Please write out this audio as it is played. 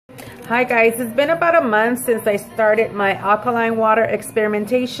Hi guys, it's been about a month since I started my alkaline water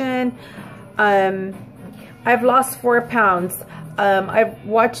experimentation. I've lost 4 pounds. I've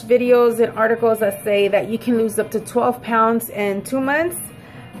watched videos and articles that say that you can lose up to 12 pounds in 2 months.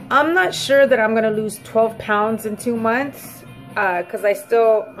 I'm not sure that I'm gonna lose 12 pounds in 2 months because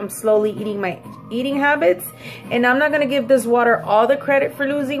I'm slowly eating my eating habits, and I'm not gonna give this water all the credit for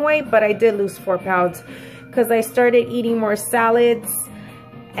losing weight, but I did lose 4 pounds because I started eating more salads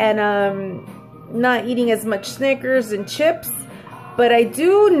and not eating as much Snickers and chips. But I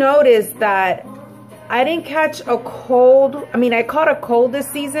do notice that I didn't catch a cold. I mean, I caught a cold this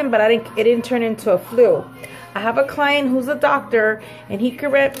season, but it didn't turn into a flu. I have a client who's a doctor, and he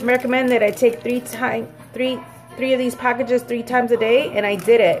could recommend that I take three of these packages 3 times a day, and I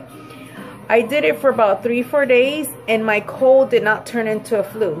did it. I did it for about 3-4 days, and my cold did not turn into a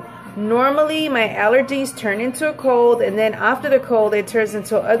flu. Normally, my allergies turn into a cold, and then after the cold, it turns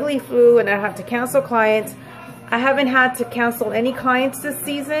into an ugly flu, and I have to cancel clients. I haven't had to cancel any clients this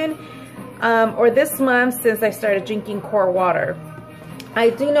season or this month since I started drinking Core Water. I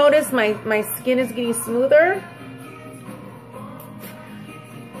do notice my skin is getting smoother,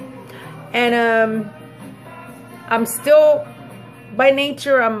 and I'm still, by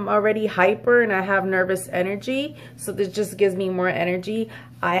nature, I'm already hyper and I have nervous energy, so this just gives me more energy.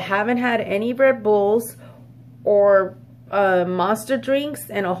 I haven't had any Red Bulls or Monster drinks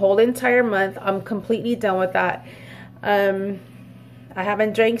in a whole entire month. I'm completely done with that. I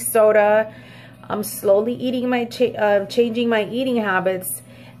haven't drank soda. I'm slowly eating changing my eating habits.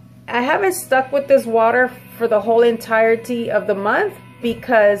 I haven't stuck with this water for the whole entirety of the month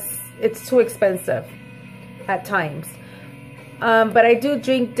because it's too expensive at times. But I do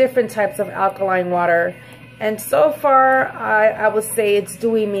drink different types of alkaline water, and so far I would say it's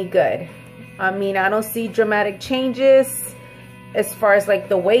doing me good. I mean, I don't see dramatic changes as far as like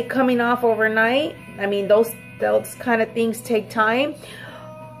the weight coming off overnight. I mean, those kind of things take time,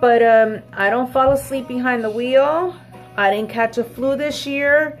 but I don't fall asleep behind the wheel. I didn't catch a flu this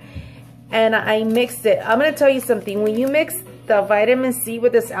year, and I mixed it. I'm gonna tell you something. When you mix the vitamin C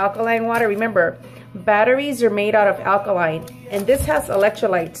with this alkaline water, remember, batteries are made out of alkaline, and this has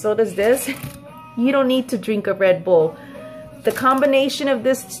electrolytes, so does this. You don't need to drink a Red Bull. The combination of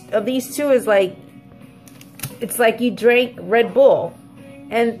these two is like, it's like you drank Red Bull.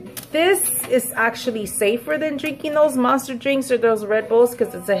 And this is actually safer than drinking those Monster drinks or those Red Bulls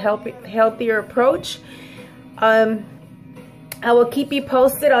because it's a healthier approach. I will keep you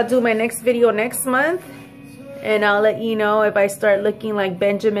posted. I'll do my next video next month, and I'll let you know if I start looking like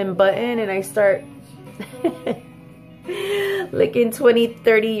Benjamin Button and I start looking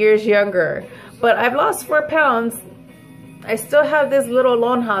 20-30 years younger. But I've lost 4 pounds. I still have this little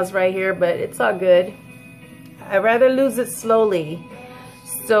lonjas right here, but it's all good. I'd rather lose it slowly.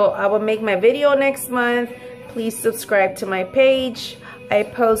 So I will make my video next month. Please subscribe to my page. I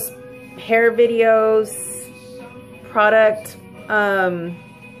post hair videos, product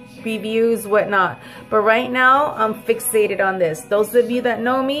reviews, whatnot. But right now, I'm fixated on this. Those of you that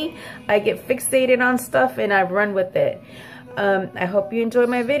know me, I get fixated on stuff and I run with it. I hope you enjoy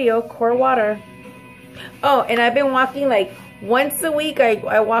my video, Core Water. Oh, and I've been walking like once a week.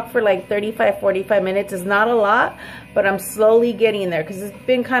 I walk for like 35-45 minutes. It's not a lot, but I'm slowly getting there because it's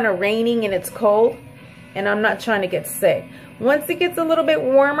been kind of raining and it's cold, and I'm not trying to get sick. Once it gets a little bit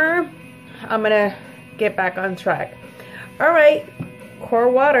warmer, I'm gonna get back on track. All right, Core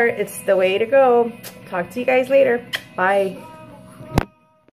Water, it's the way to go. Talk to you guys later. Bye.